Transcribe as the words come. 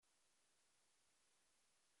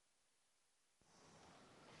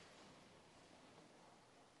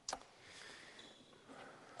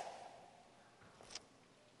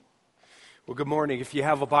Well, good morning. If you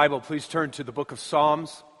have a Bible, please turn to the book of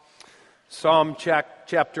Psalms. Psalm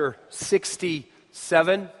chapter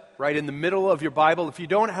 67, right in the middle of your Bible. If you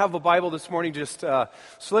don't have a Bible this morning, just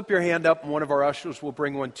slip your hand up and one of our ushers will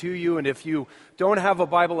bring one to you. And if you don't have a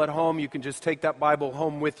Bible at home, you can just take that Bible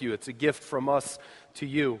home with you. It's a gift from us to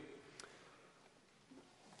you.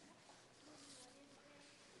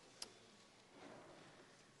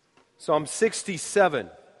 Psalm 67.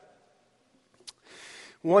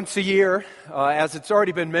 Once a year, as it's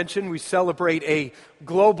already been mentioned, we celebrate a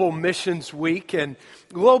Global Missions Week. And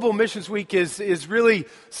Global Missions Week is really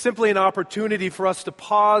simply an opportunity for us to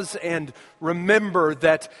pause and remember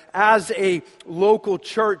that as a local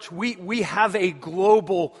church, we have a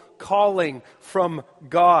global calling from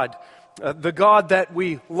God. The God that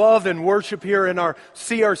we love and worship here in our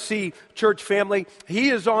CRC church family, He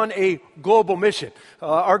is on a global mission.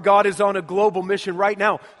 Our God is on a global mission right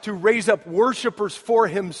now to raise up worshipers for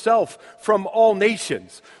Himself from all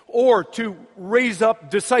nations, or to raise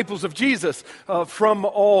up disciples of Jesus from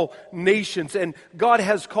all nations. And God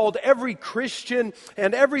has called every Christian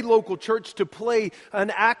and every local church to play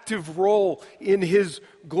an active role in His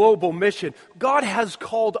global mission. God has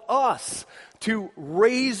called us to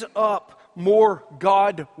raise up more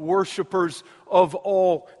God worshipers of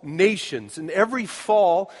all nations. And every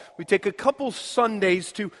fall, we take a couple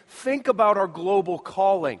Sundays to think about our global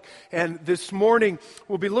calling. And this morning,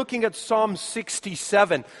 we'll be looking at Psalm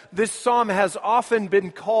 67. This psalm has often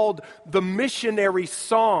been called the missionary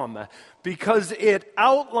psalm because it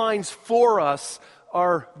outlines for us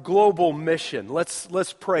our global mission.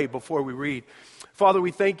 Let's pray before we read. Father,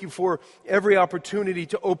 we thank you for every opportunity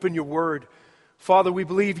to open your word. Father, we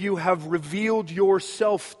believe you have revealed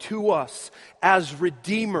yourself to us as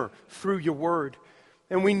Redeemer through your word.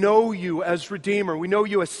 And we know you as Redeemer. We know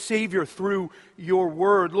you as Savior through your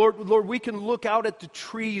word. Lord, we can look out at the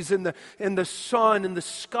trees and the sun and the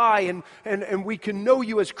sky and we can know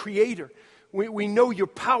you as Creator. We know your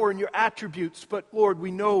power and your attributes, but Lord, we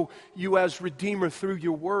know you as Redeemer through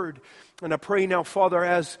your word. And I pray now, Father,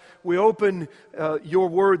 as we open your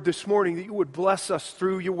word this morning, that you would bless us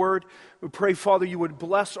through your word. We pray, Father, you would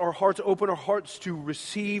bless our hearts, open our hearts to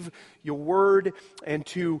receive your word and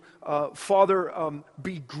to, Father,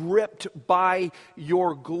 be gripped by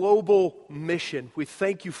your global mission. We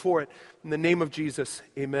thank you for it. In the name of Jesus,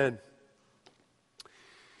 amen.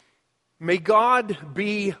 May God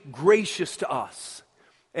be gracious to us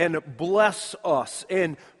and bless us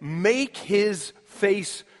and make His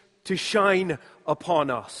face to shine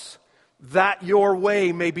upon us, that your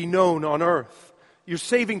way may be known on earth, your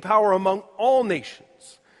saving power among all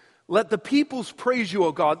nations. Let the peoples praise you,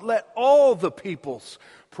 O God. Let all the peoples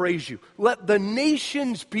praise you. Let the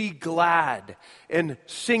nations be glad and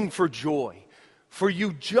sing for joy. For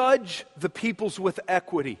you judge the peoples with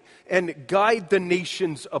equity and guide the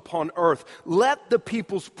nations upon earth. Let the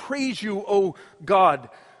peoples praise you, O God.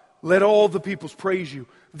 Let all the peoples praise you.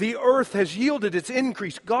 The earth has yielded its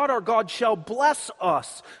increase. God, our God, shall bless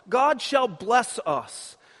us. God shall bless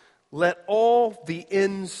us. Let all the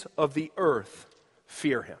ends of the earth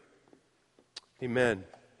fear Him. Amen.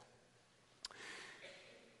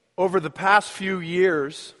 Over the past few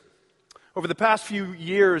years,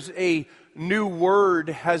 a new word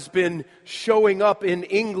has been showing up in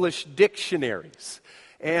English dictionaries.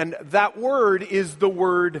 And that word is the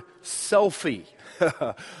word selfie.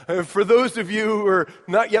 For those of you who are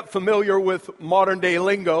not yet familiar with modern day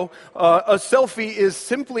lingo, a selfie is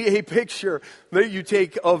simply a picture that you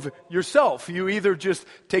take of yourself. You either just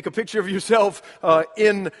take a picture of yourself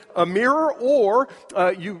in a mirror, or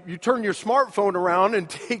you turn your smartphone around and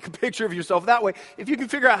take a picture of yourself that way. If you can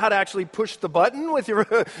figure out how to actually push the button with your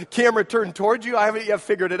camera turned towards you, I haven't yet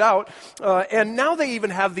figured it out. And now they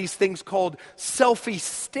even have these things called selfie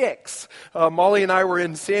sticks. Molly and I were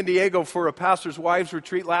in San Diego for a pastor's wives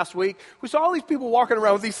retreat last week. We saw all these people walking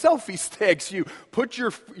around with these selfie sticks. You put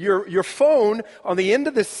your phone on the end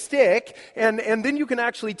of the stick, and then you can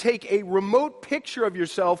actually take a remote picture of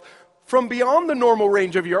yourself from beyond the normal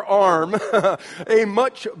range of your arm, a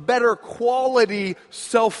much better quality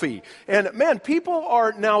selfie. And man, people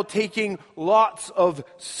are now taking lots of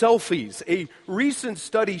selfies. A recent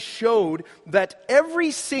study showed that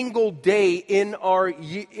every single day in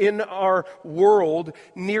our world,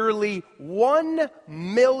 nearly 1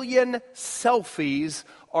 million selfies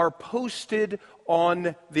are posted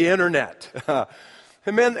on the internet.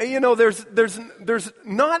 And man, you know, there's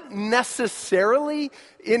not necessarily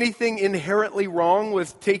anything inherently wrong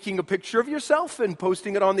with taking a picture of yourself and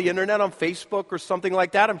posting it on the internet, on Facebook or something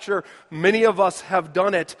like that. I'm sure many of us have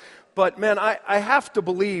done it. But man, I have to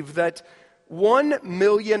believe that 1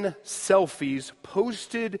 million selfies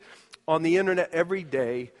posted on the internet every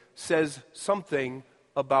day says something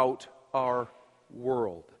about our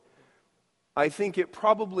world. I think it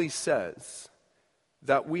probably says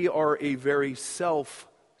that we are a very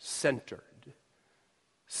self-centered,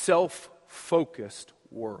 self-focused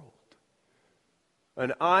world.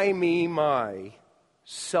 An I, me, my,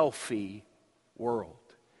 selfie world.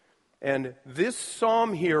 And this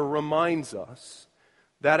psalm here reminds us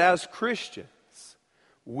that as Christians,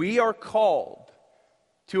 we are called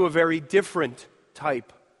to a very different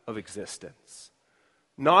type of existence.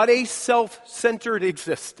 Not a self-centered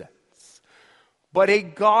existence, but a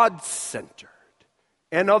God-centered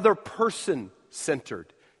and other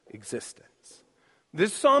person-centered existence.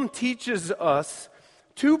 This psalm teaches us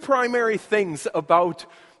two primary things about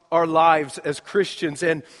our lives as Christians.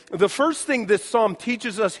 And the first thing this psalm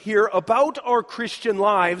teaches us here about our Christian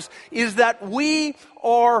lives is that we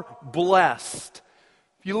are blessed.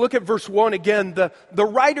 If you look at verse 1 again, the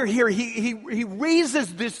writer here, he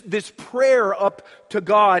raises this prayer up to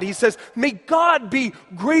God. He says, may God be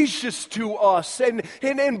gracious to us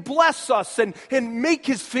and bless us and make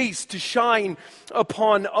his face to shine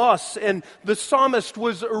upon us. And the psalmist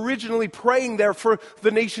was originally praying there for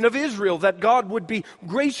the nation of Israel, that God would be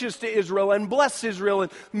gracious to Israel and bless Israel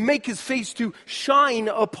and make his face to shine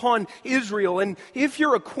upon Israel. And if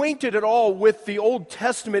you're acquainted at all with the Old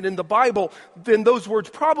Testament in the Bible, then those words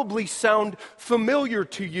probably sound familiar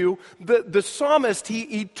to you. The psalmist,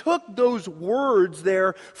 he took those words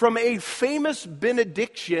there from a famous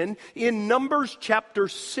benediction in Numbers chapter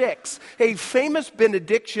 6, a famous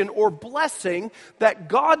benediction or blessing that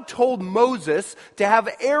God told Moses to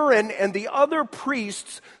have Aaron and the other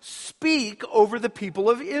priests speak over the people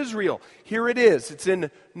of Israel. Here it is. It's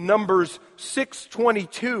in Numbers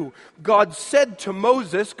 6:22. God said to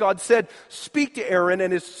Moses, God said, speak to Aaron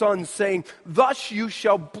and his sons, saying, thus you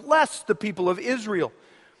shall bless the people of Israel.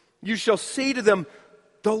 You shall say to them,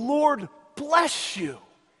 the Lord bless you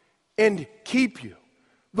and keep you.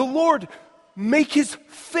 The Lord make his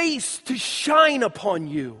face to shine upon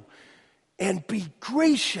you and be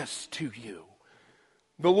gracious to you.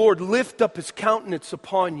 The Lord lift up his countenance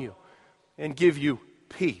upon you and give you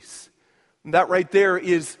peace. And that right there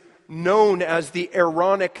is known as the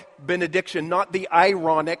Aaronic benediction, not the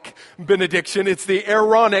ironic benediction. It's the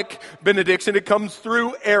Aaronic benediction. It comes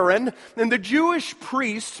through Aaron. And the Jewish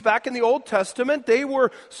priests back in the Old Testament, they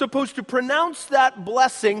were supposed to pronounce that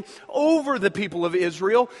blessing over the people of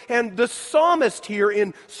Israel. And the psalmist here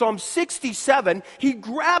in Psalm 67, he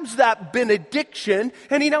grabs that benediction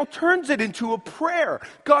and he now turns it into a prayer.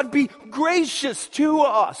 God, be gracious to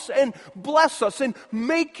us and bless us and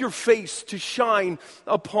make your face to shine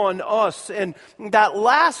upon us. And that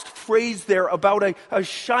last phrase there about a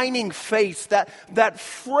shining face, that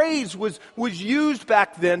phrase was used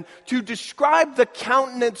back then to describe the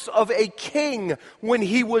countenance of a king when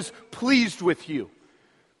he was pleased with you.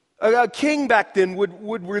 A king back then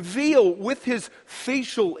would reveal with his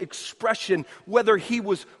facial expression whether he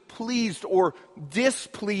was pleased or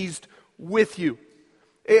displeased with you.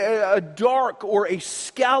 A dark or a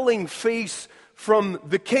scowling face from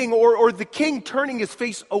the king, or the king turning his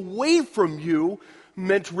face away from you,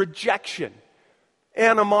 meant rejection,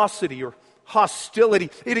 animosity, or hostility.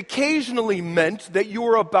 It occasionally meant that you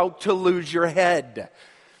were about to lose your head.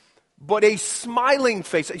 But a smiling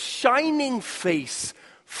face, a shining face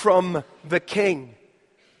from the king,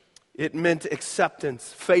 it meant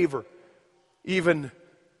acceptance, favor, even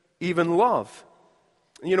love.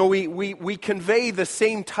 You know, we convey the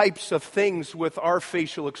same types of things with our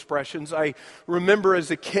facial expressions. I remember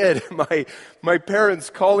as a kid, my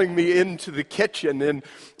parents calling me into the kitchen, and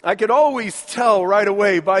I could always tell right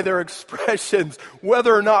away by their expressions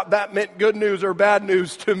whether or not that meant good news or bad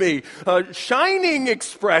news to me. Shining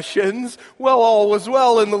expressions, well, all was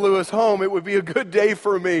well in the Lewis home. It would be a good day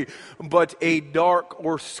for me. But a dark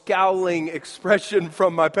or scowling expression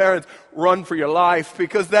from my parents, run for your life,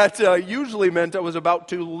 because that usually meant I was about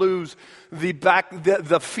to lose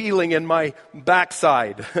the feeling in my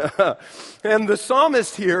backside. And the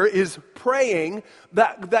psalmist here is praying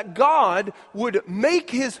that God would make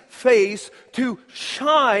his face to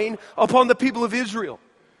shine upon the people of Israel.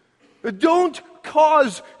 Don't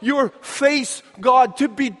cause your face, God, to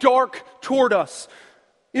be dark toward us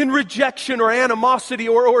in rejection or animosity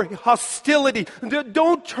or hostility.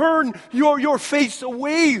 Don't turn your face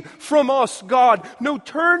away from us, God. No,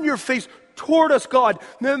 turn your face toward us, God.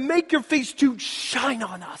 Now make your face to shine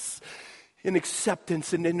on us in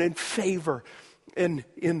acceptance and in favor and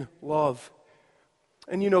in love.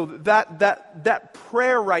 And you know, that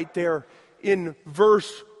prayer right there in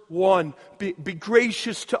verse 1. Be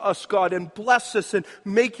gracious to us, God, and bless us and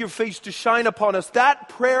make your face to shine upon us. That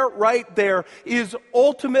prayer right there is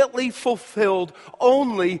ultimately fulfilled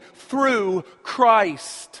only through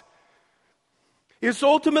Christ. It's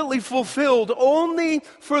ultimately fulfilled only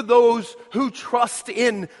for those who trust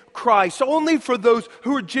in Christ, only for those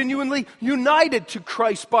who are genuinely united to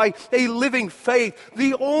Christ by a living faith.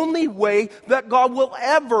 The only way that God will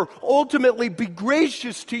ever ultimately be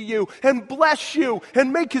gracious to you and bless you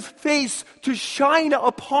and make his face to shine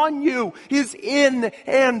upon you is in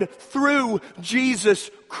and through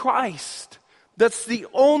Jesus Christ. That's the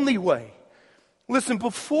only way. Listen,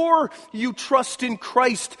 before you trust in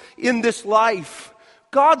Christ in this life,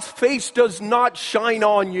 God's face does not shine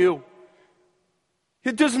on you.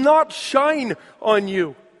 It does not shine on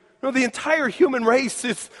you. No, the entire human race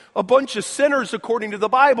is a bunch of sinners according to the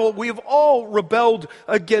Bible. We have all rebelled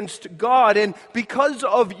against God. And because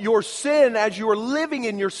of your sin, as you are living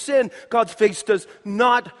in your sin, God's face does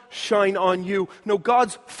not shine on you. No,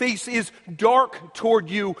 God's face is dark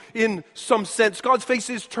toward you in some sense. God's face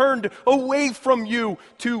is turned away from you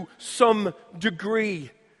to some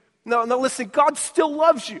degree. Now listen, God still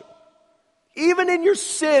loves you. Even in your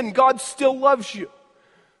sin, God still loves you.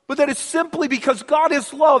 But that is simply because God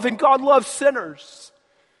is love and God loves sinners.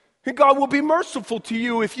 And God will be merciful to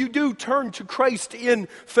you if you do turn to Christ in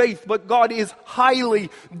faith. But God is highly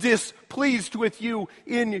displeased with you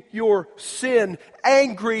in your sin,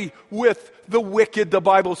 angry with the wicked, the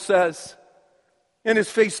Bible says. And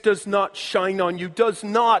his face does not shine on you, does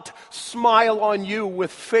not smile on you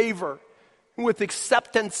with favor, with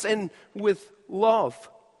acceptance, and with love,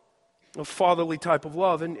 a fatherly type of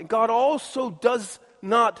love. And God also does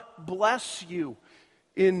not bless you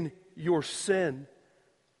in your sin.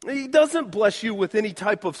 He doesn't bless you with any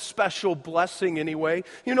type of special blessing anyway.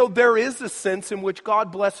 You know, there is a sense in which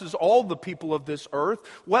God blesses all the people of this earth,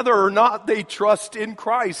 whether or not they trust in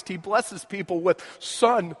Christ. He blesses people with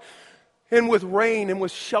sun and with rain and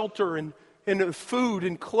with shelter and food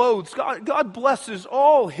and clothes. God blesses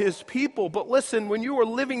all his people. But listen, when you are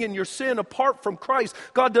living in your sin apart from Christ,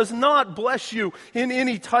 God does not bless you in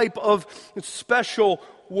any type of special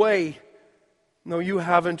way. No, you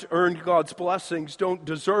haven't earned God's blessings, don't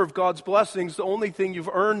deserve God's blessings. The only thing you've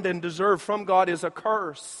earned and deserved from God is a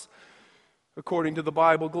curse. According to the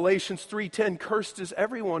Bible, Galatians 3:10, cursed is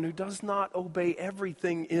everyone who does not obey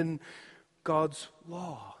everything in God's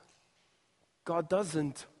law. God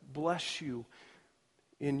doesn't bless you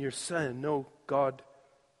in your sin. No, God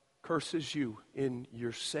curses you in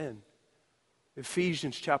your sin.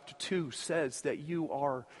 Ephesians chapter 2 says that you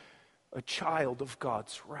are a child of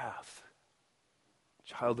God's wrath, a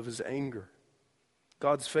child of his anger.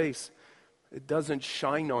 God's face, it doesn't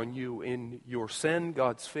shine on you in your sin.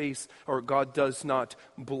 God's face, or God does not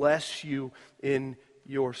bless you in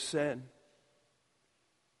your sin.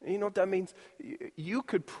 You know what that means? You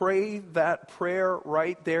could pray that prayer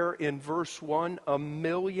right there in verse 1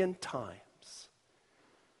 1,000,000 times.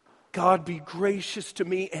 God, be gracious to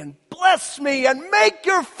me and bless me and make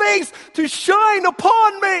your face to shine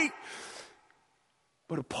upon me.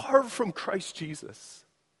 But apart from Christ Jesus,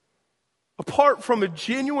 apart from a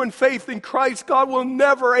genuine faith in Christ, God will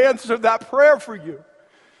never answer that prayer for you.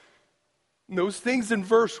 And those things in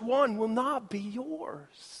verse 1 will not be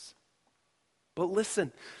yours. But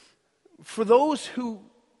listen, for those who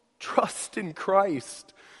trust in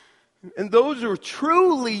Christ, and those who are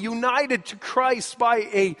truly united to Christ by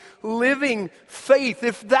a living faith,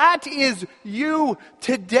 if that is you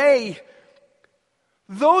today,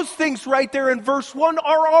 those things right there in verse 1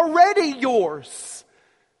 are already yours.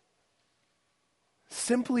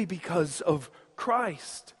 Simply because of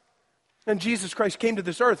Christ. And Jesus Christ came to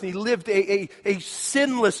this earth and he lived a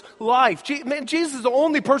sinless life. Jesus is the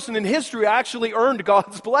only person in history who actually earned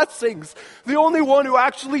God's blessings. The only one who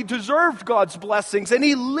actually deserved God's blessings. And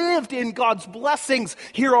he lived in God's blessings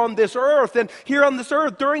here on this earth. And here on this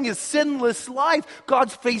earth, during his sinless life,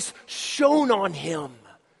 God's face shone on him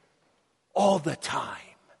all the time.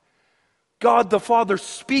 God the Father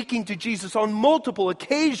speaking to Jesus on multiple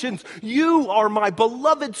occasions, "You are my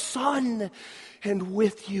beloved Son, and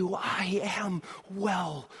with you I am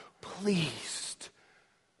well pleased."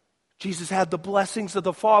 Jesus had the blessings of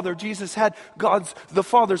the Father. Jesus had the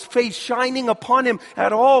Father's face shining upon him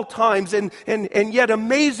at all times. And yet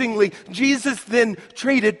amazingly, Jesus then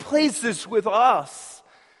traded places with us.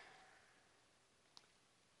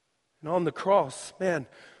 And on the cross, man,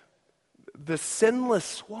 the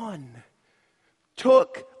sinless one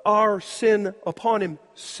took our sin upon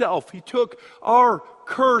himself. He took our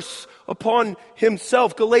curse upon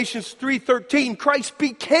himself. Galatians 3:13, Christ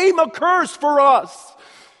became a curse for us.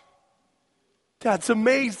 That's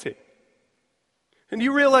amazing. And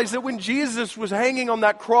you realize that when Jesus was hanging on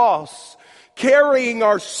that cross, carrying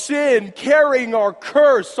our sin, carrying our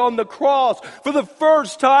curse on the cross, for the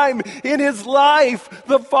first time in his life,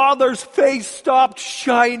 the Father's face stopped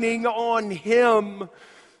shining on him.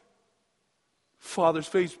 Father's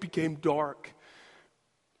face became dark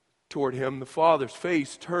toward him. The Father's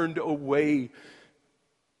face turned away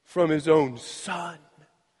from his own Son.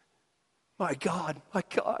 My God,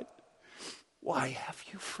 why have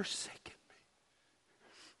you forsaken me?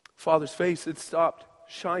 Father's face had stopped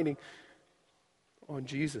shining on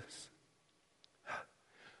Jesus.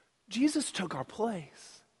 Jesus took our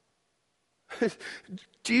place.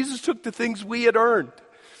 Jesus took the things we had earned.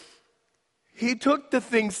 He took the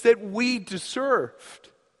things that we deserved.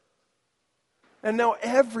 And now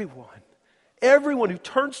everyone who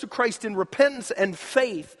turns to Christ in repentance and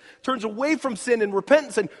faith, turns away from sin in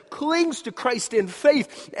repentance and clings to Christ in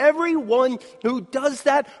faith, everyone who does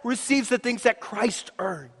that receives the things that Christ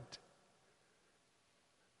earned.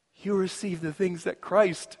 You receive the things that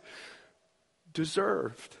Christ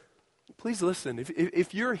deserved. Please listen,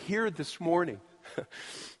 if you're here this morning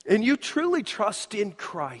and you truly trust in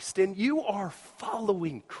Christ and you are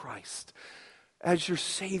following Christ as your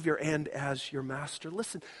Savior and as your Master,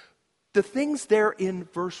 listen, the things there in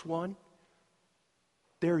verse 1,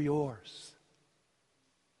 they're yours.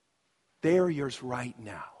 They're yours right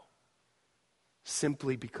now,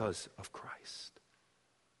 simply because of Christ.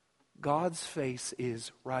 God's face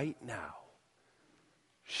is right now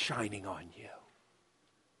shining on you.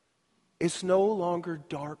 It's no longer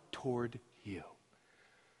dark toward you.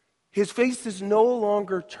 His face is no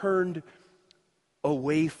longer turned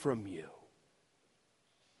away from you.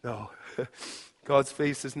 No, God's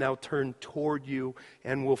face is now turned toward you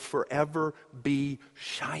and will forever be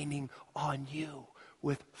shining on you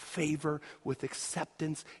with favor, with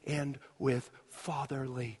acceptance, and with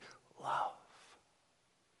fatherly love.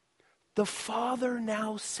 The Father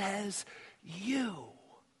now says, you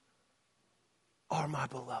are my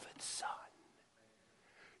beloved Son.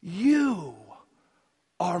 You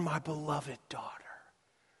are my beloved daughter.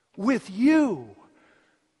 With you,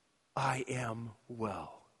 I am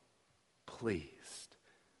well pleased.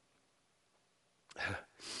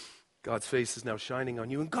 God's face is now shining on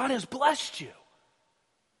you, and God has blessed you.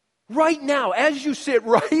 Right now, as you sit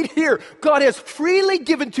right here, God has freely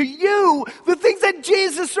given to you the things that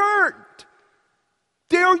Jesus earned.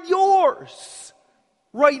 They're yours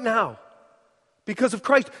right now. Because of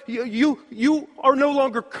Christ, you are no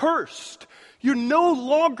longer cursed. You're no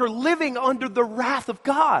longer living under the wrath of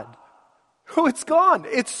God. Oh, it's gone.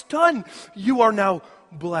 It's done. You are now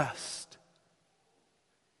blessed.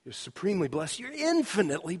 You're supremely blessed. You're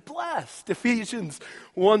infinitely blessed. Ephesians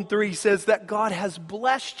 1:3 says that God has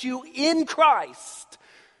blessed you in Christ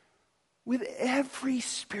with every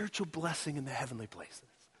spiritual blessing in the heavenly places.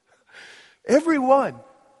 Every one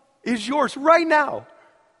is yours right now,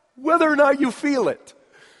 whether or not you feel it,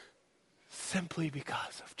 simply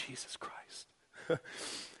because of Jesus Christ.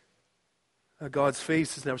 God's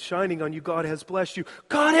face is now shining on you. God has blessed you.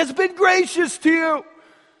 God has been gracious to you.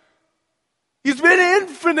 He's been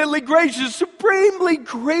infinitely gracious, supremely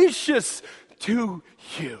gracious to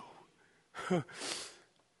you.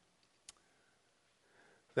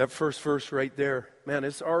 That first verse right there, man,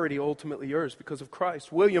 it's already ultimately yours because of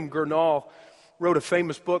Christ. William Gurnall wrote a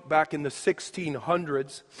famous book back in the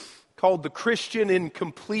 1600s called The Christian in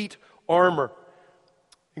Complete Armor.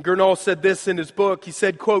 And Gurnall said this in his book. He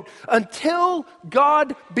said, quote, "Until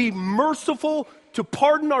God be merciful to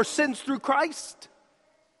pardon our sins through Christ,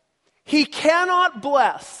 He cannot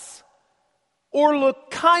bless or look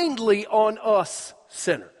kindly on us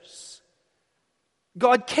sinners.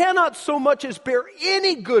 God cannot so much as bear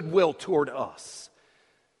any goodwill toward us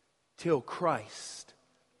till Christ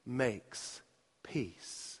makes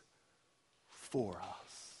peace for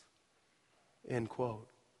us." End quote.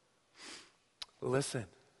 Listen,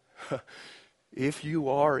 if you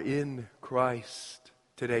are in Christ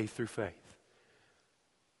today through faith,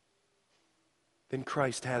 then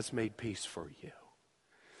Christ has made peace for you.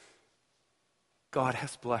 God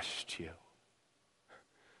has blessed you.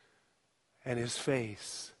 And His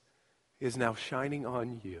face is now shining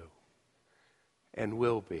on you and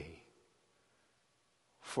will be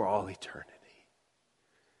for all eternity.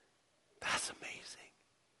 That's amazing.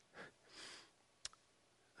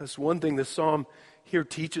 That's one thing the psalm here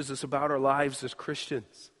teaches us about our lives as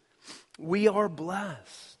Christians. We are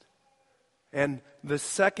blessed. And the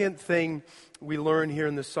second thing we learn here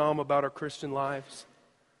in the psalm about our Christian lives,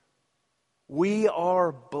 we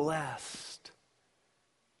are blessed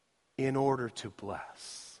in order to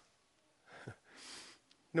bless.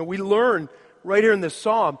 We learn right here in this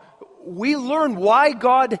psalm, we learn why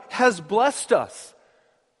God has blessed us.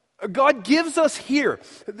 God gives us here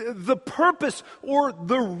the purpose or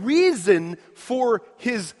the reason for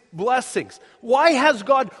His blessings. Why has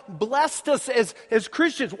God blessed us as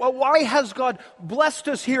Christians? Why has God blessed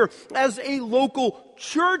us here as a local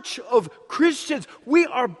church of Christians? We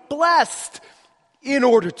are blessed in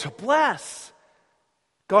order to bless.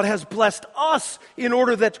 God has blessed us in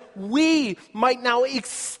order that we might now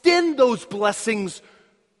extend those blessings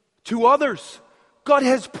to others. God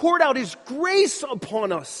has poured out His grace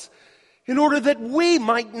upon us in order that we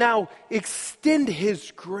might now extend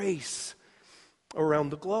His grace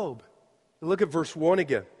around the globe. Look at verse 1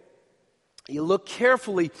 again. You look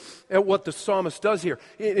carefully at what the psalmist does here.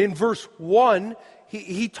 In verse 1,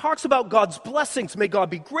 he talks about God's blessings. May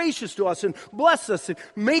God be gracious to us and bless us and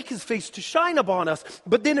make His face to shine upon us.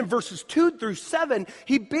 But then in verses 2 through 7,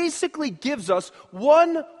 he basically gives us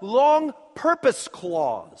one long purpose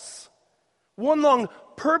clause. One long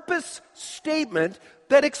purpose statement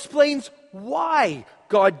that explains why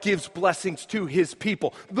God gives blessings to His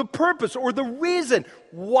people. The purpose or the reason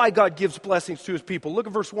why God gives blessings to His people. Look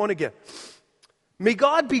at verse 1 again. May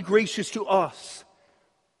God be gracious to us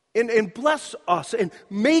and bless us and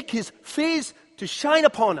make His face to shine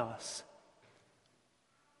upon us.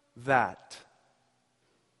 That,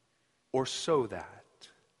 or so that,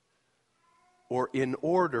 or in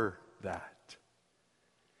order that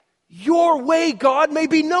your way, God, may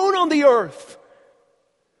be known on the earth.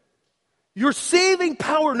 Your saving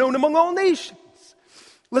power known among all nations.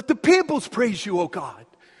 Let the peoples praise you, O God.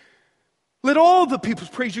 Let all the peoples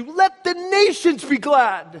praise you. Let the nations be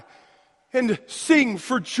glad and sing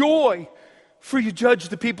for joy. For you judge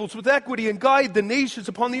the peoples with equity and guide the nations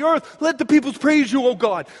upon the earth. Let the peoples praise you, O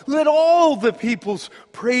God. Let all the peoples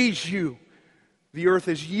praise you. The earth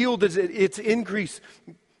has yielded its increase.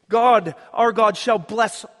 God, our God, shall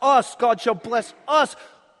bless us. God shall bless us.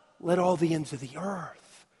 Let all the ends of the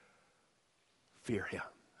earth fear Him.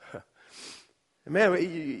 Man,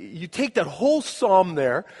 you take that whole psalm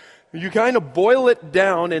there, you kind of boil it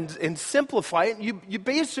down and simplify it, and you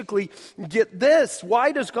basically get this.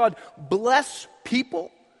 Why does God bless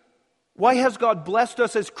people? Why has God blessed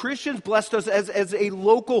us as Christians, blessed us as a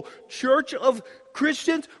local church of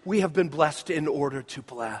Christians? We have been blessed in order to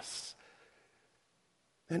bless.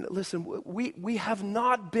 And listen, we have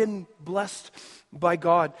not been blessed by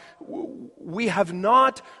God. We have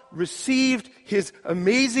not received His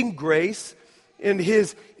amazing grace and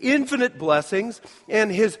His infinite blessings and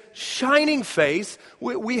His shining face.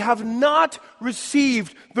 We have not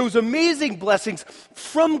received those amazing blessings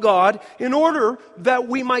from God in order that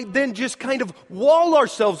we might then just kind of wall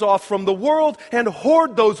ourselves off from the world and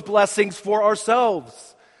hoard those blessings for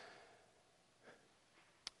ourselves.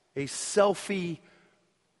 A selfie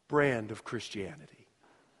brand of Christianity.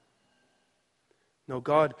 No,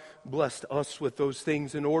 God blessed us with those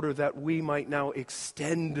things in order that we might now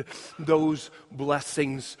extend those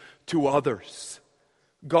blessings to others.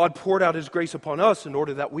 God poured out His grace upon us in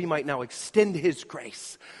order that we might now extend His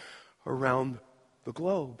grace around the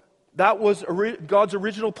globe. That was God's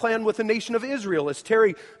original plan with the nation of Israel, as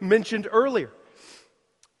Terry mentioned earlier.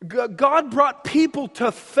 God brought people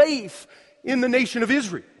to faith in the nation of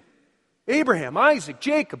Israel. Abraham, Isaac,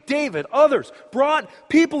 Jacob, David, others brought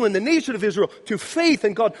people in the nation of Israel to faith,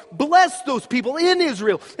 and God blessed those people in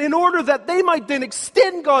Israel in order that they might then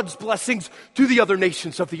extend God's blessings to the other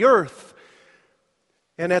nations of the earth.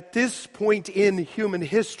 And at this point in human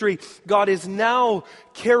history, God is now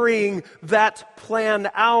carrying that plan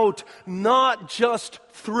out, not just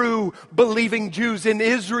through believing Jews in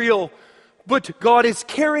Israel, but God is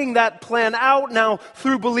carrying that plan out now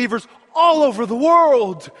through believers all over the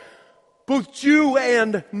world. Both Jew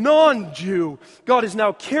and non-Jew. God is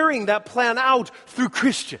now carrying that plan out through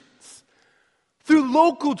Christians. Through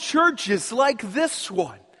local churches like this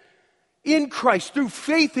one. In Christ, through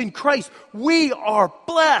faith in Christ, we are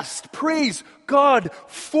blessed. Praise God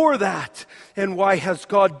for that. And why has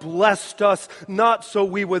God blessed us? Not so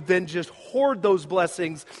we would then just hoard those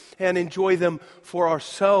blessings and enjoy them for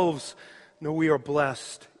ourselves. No, we are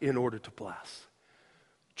blessed in order to bless.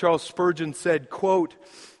 Charles Spurgeon said, quote,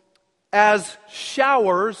 "As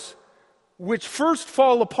showers which first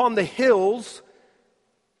fall upon the hills,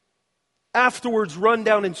 afterwards run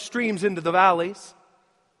down in streams into the valleys,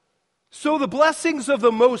 so the blessings of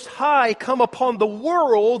the Most High come upon the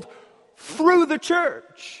world through the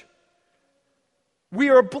church. We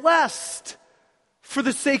are blessed for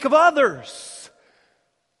the sake of others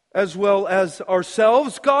as well as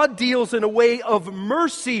ourselves. God deals in a way of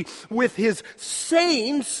mercy with His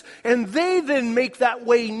saints, and they then make that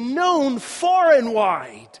way known far and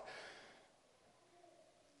wide.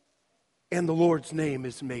 and the Lord's name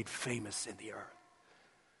is made famous in the earth.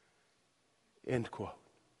 End quote.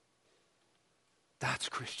 That's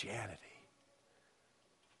Christianity.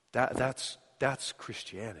 That's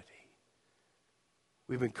Christianity.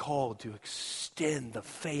 We've been called to extend the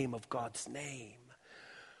fame of God's name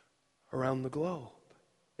around the globe.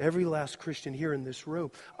 Every last Christian here in this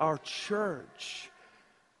room, our church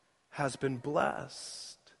has been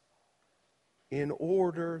blessed in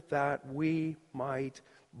order that we might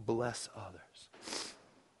bless others.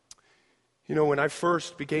 You know, when I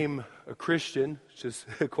first became a Christian, which is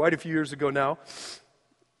quite a few years ago now,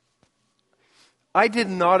 I did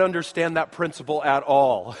not understand that principle at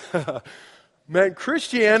all. Man,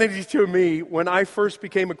 Christianity to me, when I first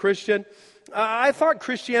became a Christian, I thought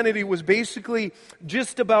Christianity was basically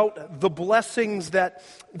just about the blessings that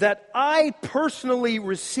I personally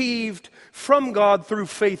received from God through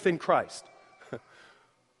faith in Christ.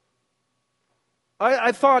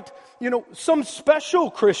 I thought, some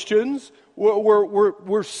special Christians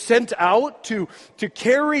were sent out to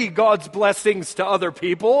carry God's blessings to other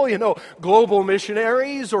people. Global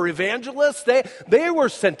missionaries or evangelists, they were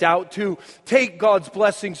sent out to take God's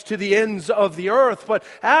blessings to the ends of the earth. But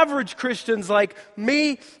average Christians like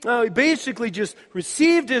me basically just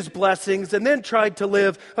received His blessings and then tried to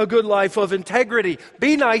live a good life of integrity.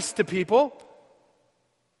 Be nice to people,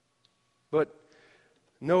 but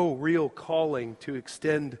no real calling to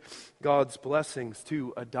extend God's blessings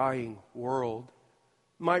to a dying world.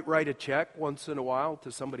 Might write a check once in a while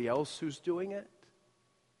to somebody else who's doing it.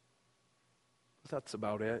 But that's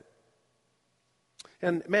about it.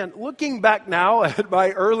 And man, looking back now at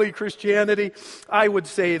my early Christianity, I would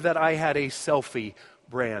say that I had a selfie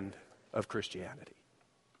brand of Christianity.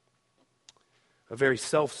 A very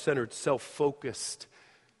self-centered, self-focused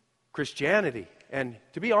Christianity. And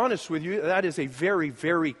to be honest with you, that is a very,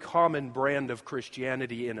 very common brand of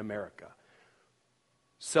Christianity in America.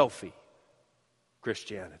 Selfie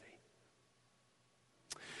Christianity.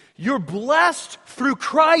 You're blessed through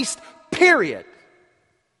Christ, period.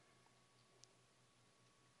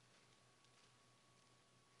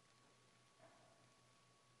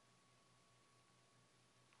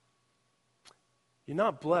 You're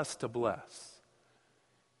not blessed to bless.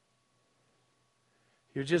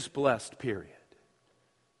 You're just blessed, period.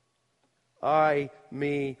 I,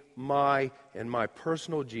 me, my, and my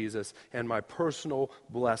personal Jesus, and my personal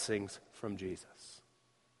blessings from Jesus.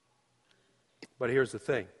 But here's the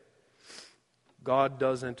thing. God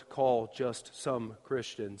doesn't call just some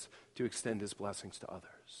Christians to extend His blessings to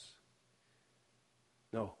others.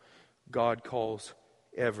 No, God calls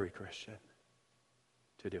every Christian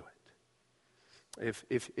to do it.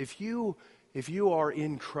 If you are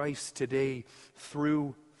in Christ today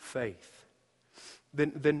through faith,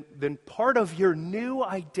 then part of your new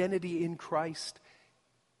identity in Christ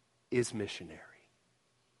is missionary.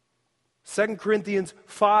 2 Corinthians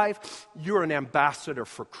 5, you're an ambassador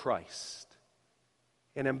for Christ.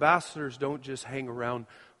 And ambassadors don't just hang around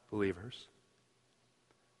believers.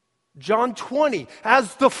 John 20,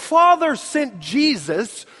 as the Father sent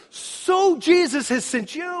Jesus, so Jesus has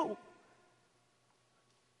sent you.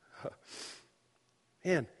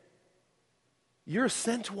 Man, you're a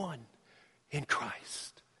sent one in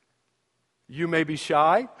Christ. You may be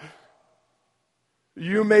shy.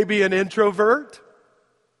 You may be an introvert.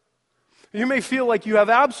 You may feel like you have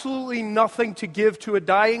absolutely nothing to give to a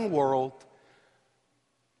dying world,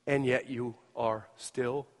 and yet you are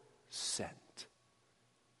still sent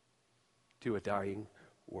to a dying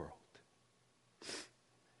world.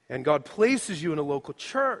 And God places you in a local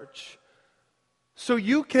church so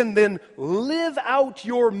you can then live out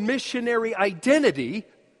your missionary identity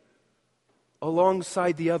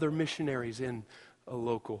alongside the other missionaries in a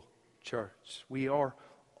local church. We are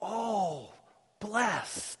all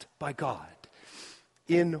blessed by God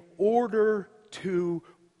in order to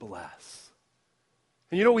bless.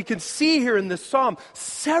 And we can see here in this psalm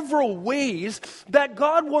several ways that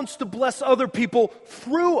God wants to bless other people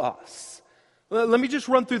through us. Let me just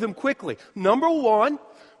run through them quickly. Number one,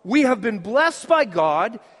 we have been blessed by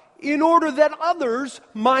God in order that others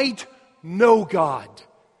might know God.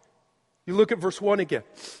 You look at verse 1 again.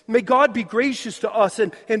 May God be gracious to us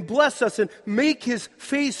and bless us and make His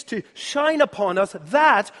face to shine upon us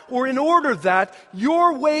in order that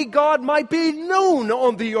your way, God, might be known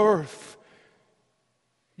on the earth.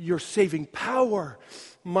 Your saving power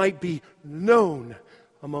might be known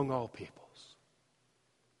among all peoples.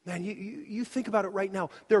 Man, you think about it right now.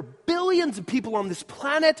 There are billions of people on this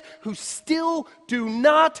planet who still do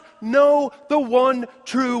not know the one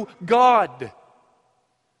true God.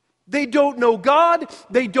 They don't know God.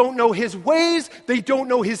 They don't know His ways. They don't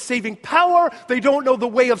know His saving power. They don't know the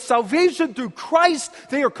way of salvation through Christ.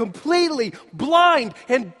 They are completely blind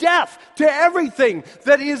and deaf to everything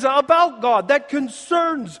that is about God, that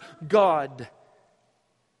concerns God.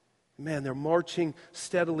 Man, they're marching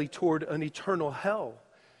steadily toward an eternal hell.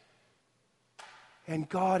 And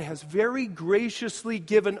God has very graciously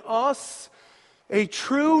given us a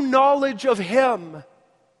true knowledge of Him,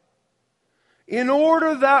 in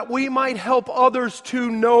order that we might help others to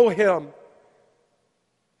know Him.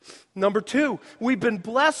 Number two, we've been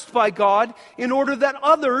blessed by God in order that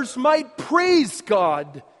others might praise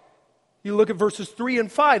God. You look at verses 3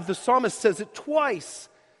 and 5, the psalmist says it twice.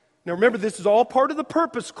 Now remember, this is all part of the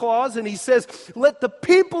purpose clause, and he says, let the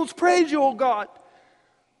peoples praise you, O God.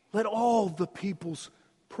 Let all the peoples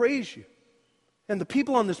praise you. And the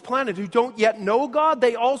people on this planet who don't yet know God,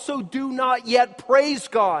 they also do not yet praise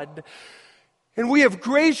God. And we have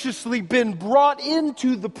graciously been brought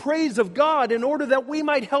into the praise of God in order that we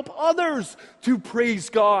might help others to praise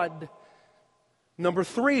God. Number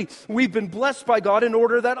three, we've been blessed by God in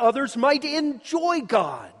order that others might enjoy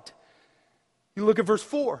God. You look at verse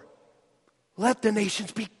 4. Let the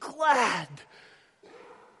nations be glad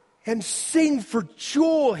and sing for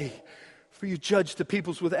joy, for you judge the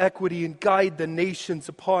peoples with equity and guide the nations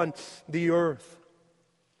upon the earth.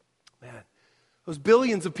 Man, those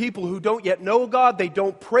billions of people who don't yet know God, they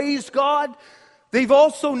don't praise God, they've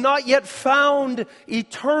also not yet found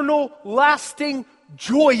eternal, lasting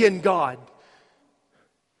joy in God.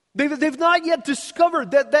 They've not yet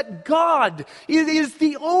discovered that God is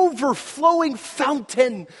the overflowing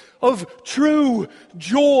fountain of true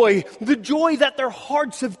joy, the joy that their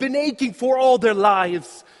hearts have been aching for all their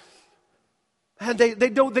lives. And they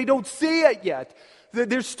don't see it yet.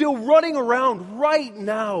 They're still running around right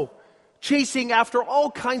now, chasing after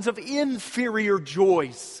all kinds of inferior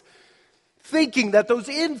joys, thinking that those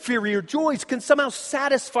inferior joys can somehow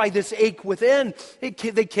satisfy this ache within. They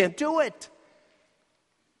can't do it.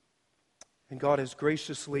 And God has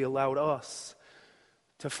graciously allowed us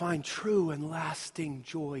to find true and lasting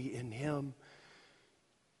joy in Him,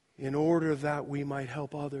 in order that we might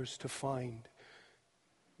help others to find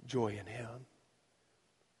joy in Him.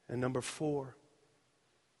 And number 4,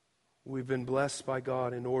 we've been blessed by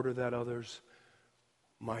God in order that others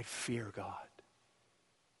might fear God.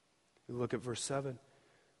 You look at verse 7.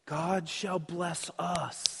 God shall bless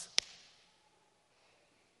us.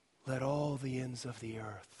 Let all the ends of the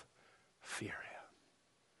earth fear Him.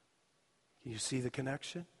 Can you see the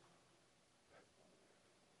connection?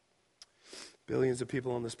 Billions of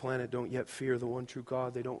people on this planet don't yet fear the one true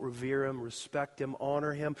God. They don't revere Him, respect Him,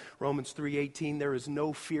 honor Him. Romans 3:18, there is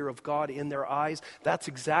no fear of God in their eyes. That's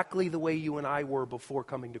exactly the way you and I were before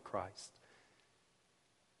coming to Christ.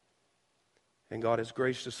 And God has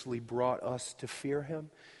graciously brought us to fear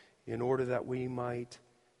Him in order that we might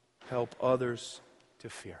help others to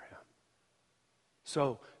fear Him.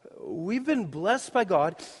 So, we've been blessed by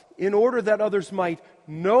God in order that others might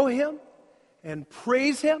know Him and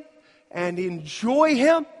praise Him and enjoy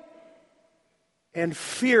Him and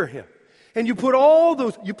fear Him. And you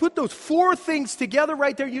put those 4 things together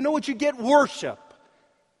right there, you know what you get? Worship.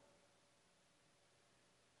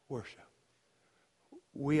 Worship.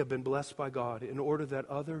 We have been blessed by God in order that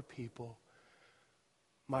other people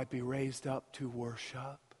might be raised up to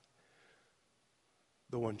worship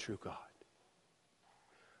the one true God.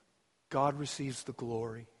 God receives the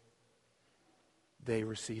glory. They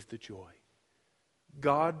receive the joy.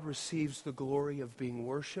 God receives the glory of being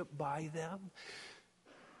worshiped by them,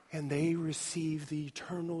 and they receive the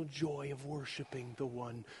eternal joy of worshiping the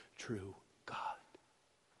one true God.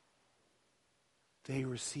 They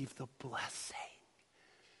receive the blessing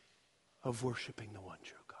of worshiping the one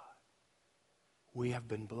true God. We have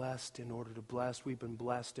been blessed in order to bless. We've been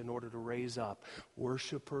blessed in order to raise up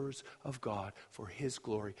worshipers of God for His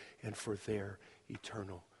glory and for their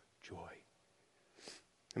eternal joy.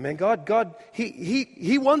 Amen. God,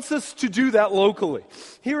 He wants us to do that locally,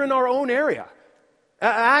 here in our own area.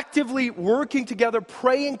 Actively working together,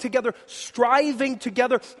 praying together, striving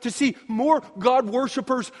together to see more God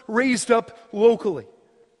worshipers raised up locally.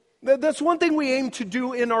 That's one thing we aim to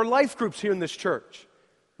do in our life groups here in this church.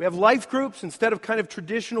 We have life groups instead of kind of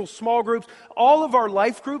traditional small groups. All of our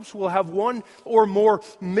life groups will have one or more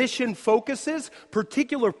mission focuses,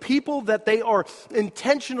 particular people that they are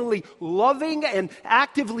intentionally loving and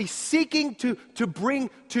actively seeking to bring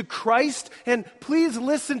to Christ. And please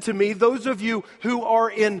listen to me, those of you who are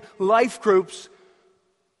in life groups,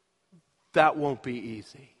 that won't be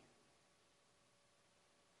easy.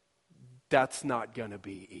 That's not going to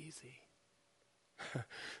be easy.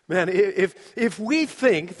 Man, if we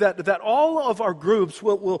think that all of our groups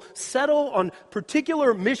will settle on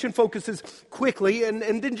particular mission focuses quickly and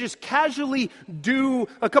then just casually do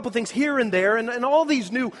a couple things here and there, and all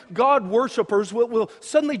these new God worshipers will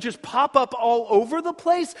suddenly just pop up all over the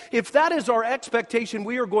place, if that is our expectation,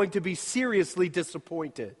 we are going to be seriously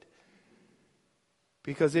disappointed.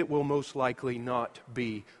 Because it will most likely not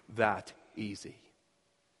be that easy.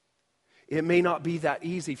 It may not be that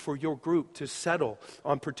easy for your group to settle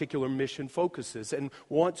on particular mission focuses. And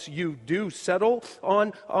once you do settle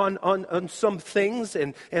on some things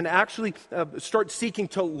and actually start seeking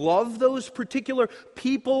to love those particular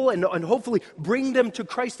people and hopefully bring them to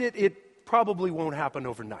Christ, it probably won't happen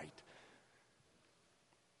overnight.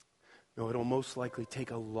 No, it'll most likely take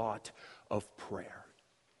a lot of prayer.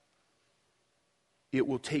 It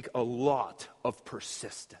will take a lot of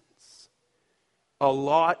persistence. A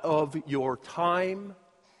lot of your time.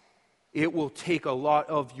 It will take a lot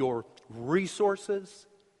of your resources.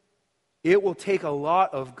 It will take a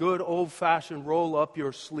lot of good old-fashioned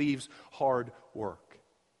roll-up-your-sleeves hard work.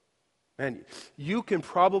 And you can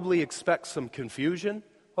probably expect some confusion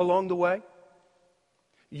along the way.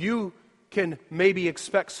 You can maybe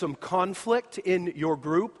expect some conflict in your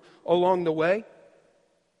group along the way.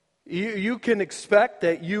 You can expect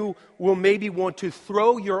that you will maybe want to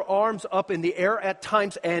throw your arms up in the air at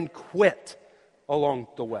times and quit along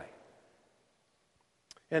the way.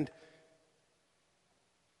 And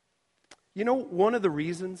you know, one of the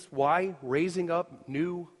reasons why raising up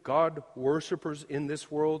new God worshipers in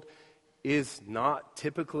this world is not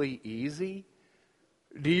typically easy.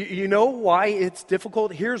 Do you know why it's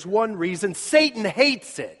difficult? Here's one reason: Satan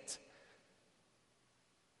hates it.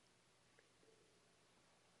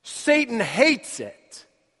 Satan hates it.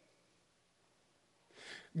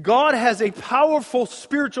 God has a powerful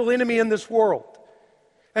spiritual enemy in this world.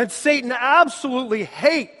 And Satan absolutely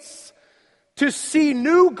hates to see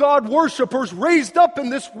new God worshipers raised up in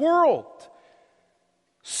this world.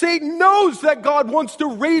 Satan knows that God wants to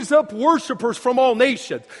raise up worshipers from all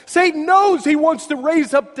nations. Satan knows he wants to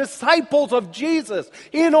raise up disciples of Jesus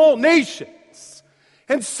in all nations.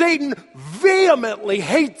 And Satan vehemently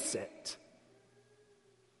hates it.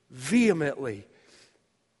 Vehemently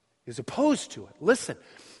is opposed to it. Listen,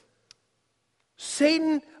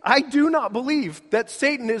 Satan, I do not believe that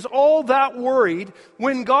Satan is all that worried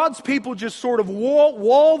when God's people just sort of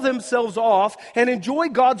wall themselves off and enjoy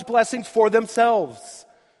God's blessings for themselves.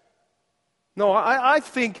 No, I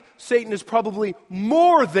think Satan is probably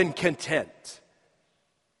more than content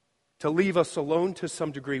to leave us alone to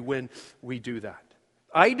some degree when we do that.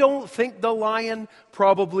 I don't think the lion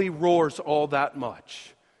probably roars all that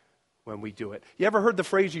much when we do it. You ever heard the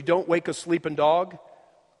phrase, "you don't wake a sleeping dog"?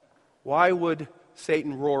 Why would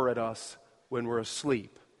Satan roar at us when we're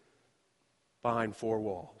asleep behind four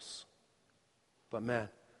walls? But man,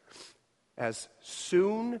 as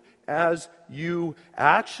soon as you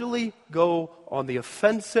actually go on the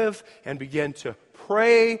offensive and begin to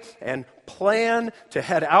pray and plan to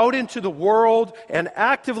head out into the world and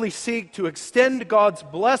actively seek to extend God's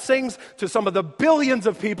blessings to some of the billions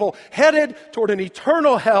of people headed toward an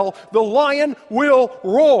eternal hell, the lion will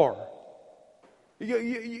roar.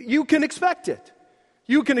 You can expect it.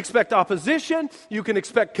 You can expect opposition. You can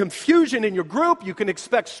expect confusion in your group. You can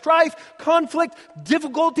expect strife, conflict,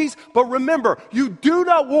 difficulties. But remember, you do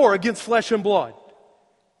not war against flesh and blood.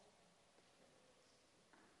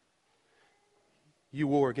 You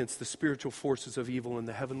war against the spiritual forces of evil in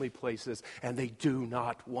the heavenly places, and they do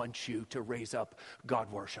not want you to raise up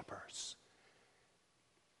God worshipers.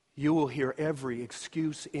 You will hear every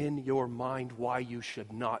excuse in your mind why you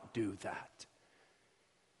should not do that.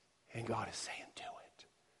 And God is saying, do it.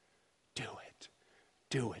 Do it.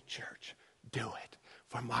 Do it, church. Do it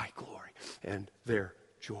for my glory and their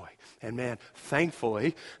joy. And man,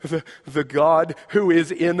 thankfully, the God who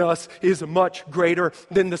is in us is much greater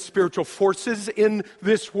than the spiritual forces in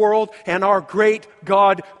this world, and our great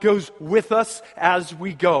God goes with us as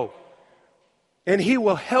we go. And He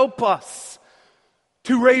will help us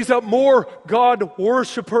to raise up more God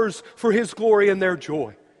worshipers for His glory and their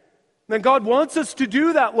joy. And God wants us to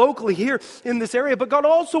do that locally here in this area, but God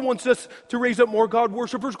also wants us to raise up more God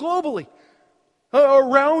worshipers globally,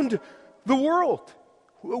 around the world.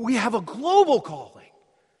 We have a global calling.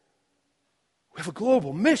 We have a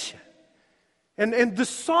global mission. And the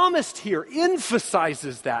psalmist here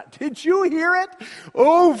emphasizes that. Did you hear it?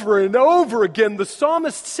 Over and over again, the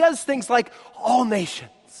psalmist says things like, all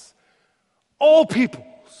nations, all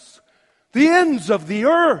peoples, the ends of the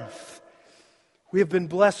earth. We have been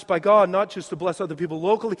blessed by God, not just to bless other people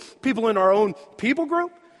locally, people in our own people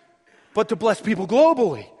group, but to bless people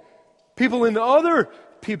globally. people in other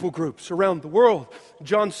people groups around the world.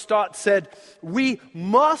 John Stott said, "We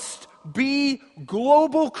must be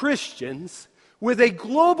global Christians with a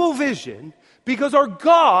global vision because our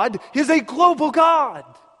God is a global God."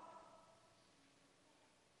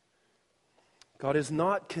 God is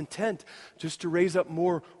not content just to raise up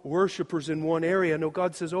more worshipers in one area. No,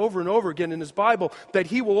 God says over and over again in His Bible that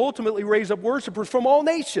He will ultimately raise up worshipers from all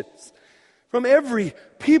nations, from every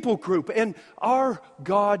people group, and our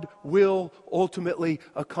God will ultimately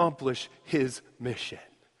accomplish His mission.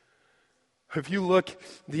 If you look at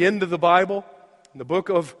the end of the Bible, in the book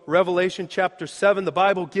of Revelation chapter 7, the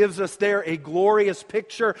Bible gives us there a glorious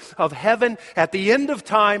picture of heaven at the end of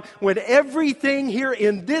time when everything here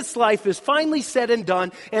in this life is finally said and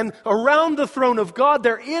done. And around the throne of God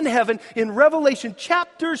there in heaven, in Revelation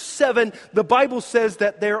chapter 7, the Bible says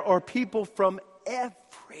that there are people from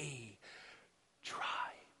every tribe,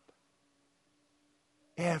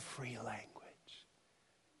 every language,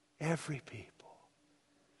 every people,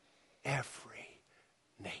 every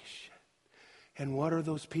nation. And what are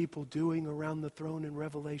those people doing around the throne in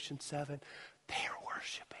Revelation 7? They are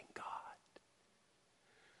worshiping God.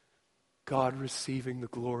 God receiving the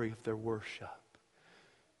glory of their worship,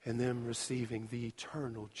 and them receiving the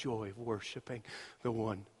eternal joy of worshiping the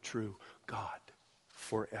one true God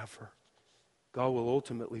forever. God will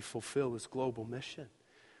ultimately fulfill His global mission.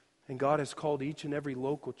 And God has called each and every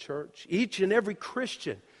local church, each and every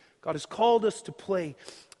Christian, God has called us to play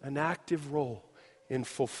an active role in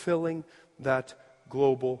fulfilling that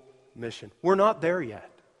global mission. We're not there yet.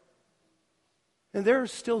 And there are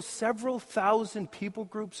still several thousand people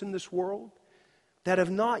groups in this world that have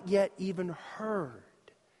not yet even heard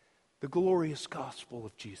the glorious gospel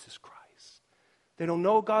of Jesus Christ. They don't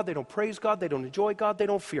know God, they don't praise God, they don't enjoy God, they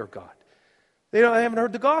don't fear God. They haven't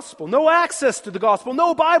heard the gospel, no access to the gospel,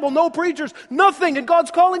 no Bible, no preachers, nothing, and God's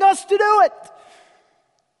calling us to do it.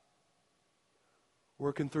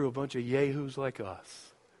 Working through a bunch of yahoos like us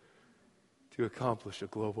to accomplish a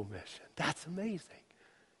global mission. That's amazing.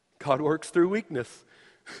 God works through weakness.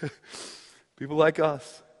 People like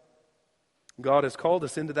us. God has called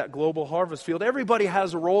us into that global harvest field. Everybody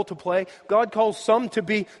has a role to play. God calls some to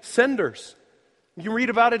be senders. You can read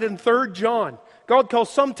about it in 3 John. God calls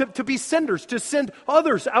some to be senders, to send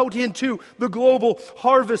others out into the global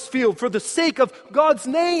harvest field for the sake of God's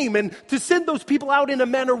name, and to send those people out in a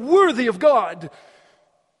manner worthy of God.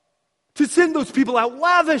 To send those people out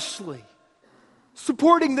lavishly,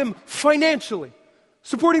 supporting them financially,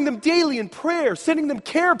 supporting them daily in prayer, sending them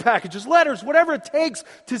care packages, letters, whatever it takes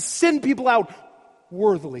to send people out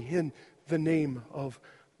worthily in the name of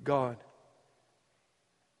God.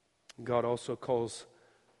 God also calls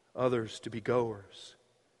others to be goers,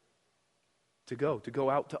 to go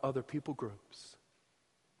out to other people groups.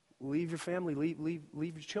 Leave your family, leave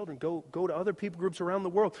your children, go to other people groups around the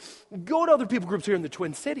world. Go to other people groups here in the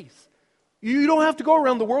Twin Cities. You don't have to go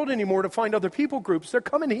around the world anymore to find other people groups. They're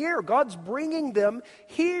coming here. God's bringing them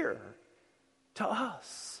here to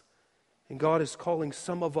us. And God is calling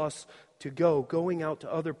some of us to going out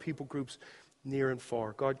to other people groups near and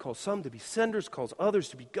far. God calls some to be senders, calls others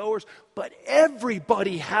to be goers, but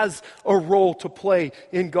everybody has a role to play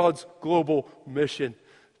in God's global mission.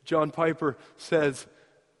 John Piper says,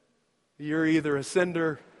 you're either a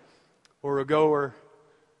sender or a goer,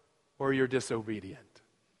 or you're disobedient.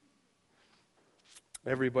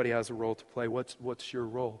 Everybody has a role to play. What's your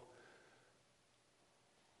role?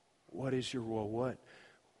 What is your role?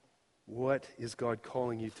 What is God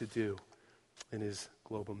calling you to do in His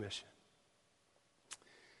global mission?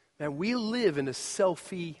 Now, we live in a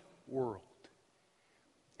selfie world,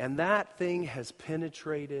 and that thing has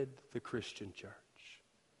penetrated the Christian church.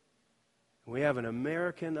 We have an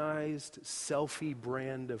Americanized selfie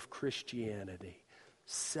brand of Christianity.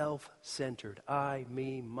 Self-centered. I,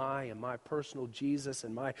 me, my, and my personal Jesus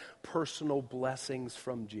and my personal blessings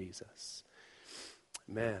from Jesus.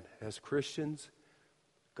 Man, as Christians,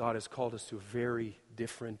 God has called us to a very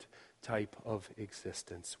different type of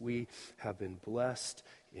existence. We have been blessed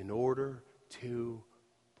in order to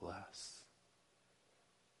bless.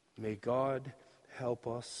 May God help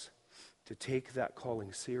us to take that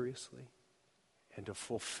calling seriously and to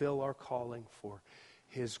fulfill our calling for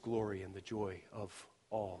His glory and the joy of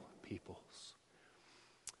all peoples.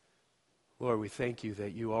 Lord, we thank You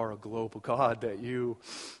that You are a global God, that You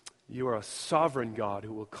are a sovereign God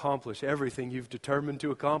who will accomplish everything You've determined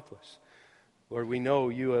to accomplish. Lord, we know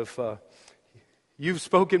You've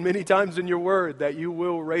spoken many times in Your word that You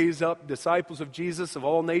will raise up disciples of Jesus of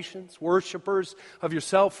all nations, worshipers of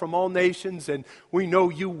Yourself from all nations, and we know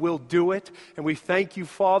You will do it. And we thank You,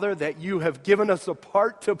 Father, that You have given us a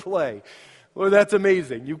part to play. Well, that's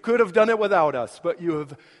amazing. You could have done it without us, but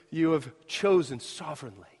you have chosen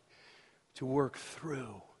sovereignly to work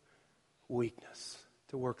through weakness,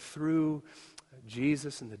 to work through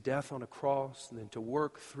Jesus and the death on a cross, and then to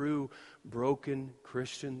work through broken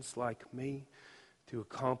Christians like me to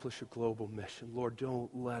accomplish a global mission. Lord,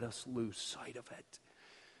 don't let us lose sight of it.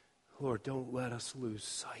 Lord, don't let us lose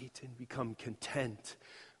sight and become content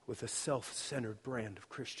with a self-centered brand of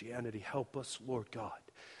Christianity. Help us, Lord God,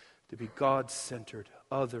 to be God-centered,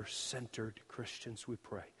 other-centered Christians, we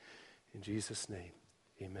pray. In Jesus' name,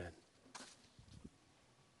 amen.